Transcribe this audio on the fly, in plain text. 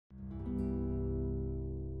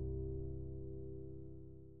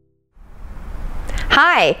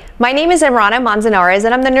Hi, my name is Imrana Manzanares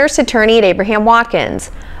and I'm the nurse attorney at Abraham Watkins.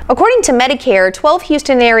 According to Medicare, 12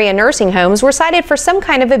 Houston area nursing homes were cited for some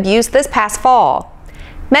kind of abuse this past fall.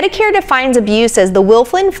 Medicare defines abuse as the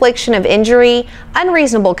willful infliction of injury,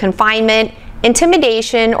 unreasonable confinement,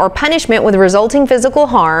 intimidation, or punishment with resulting physical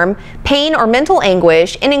harm, pain, or mental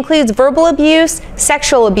anguish, and includes verbal abuse,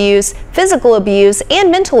 sexual abuse, physical abuse, and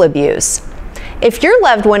mental abuse. If your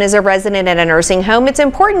loved one is a resident at a nursing home, it's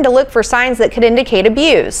important to look for signs that could indicate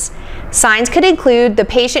abuse. Signs could include the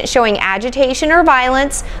patient showing agitation or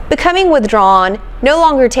violence, becoming withdrawn, no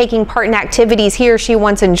longer taking part in activities he or she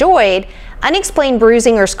once enjoyed, unexplained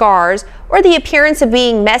bruising or scars, or the appearance of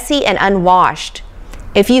being messy and unwashed.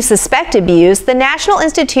 If you suspect abuse, the National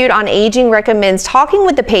Institute on Aging recommends talking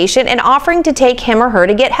with the patient and offering to take him or her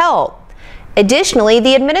to get help. Additionally,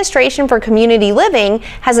 the Administration for Community Living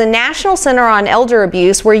has a National Center on Elder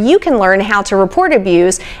Abuse where you can learn how to report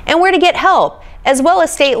abuse and where to get help, as well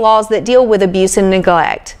as state laws that deal with abuse and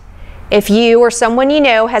neglect. If you or someone you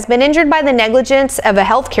know has been injured by the negligence of a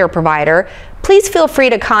healthcare provider, please feel free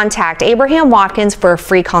to contact Abraham Watkins for a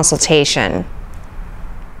free consultation.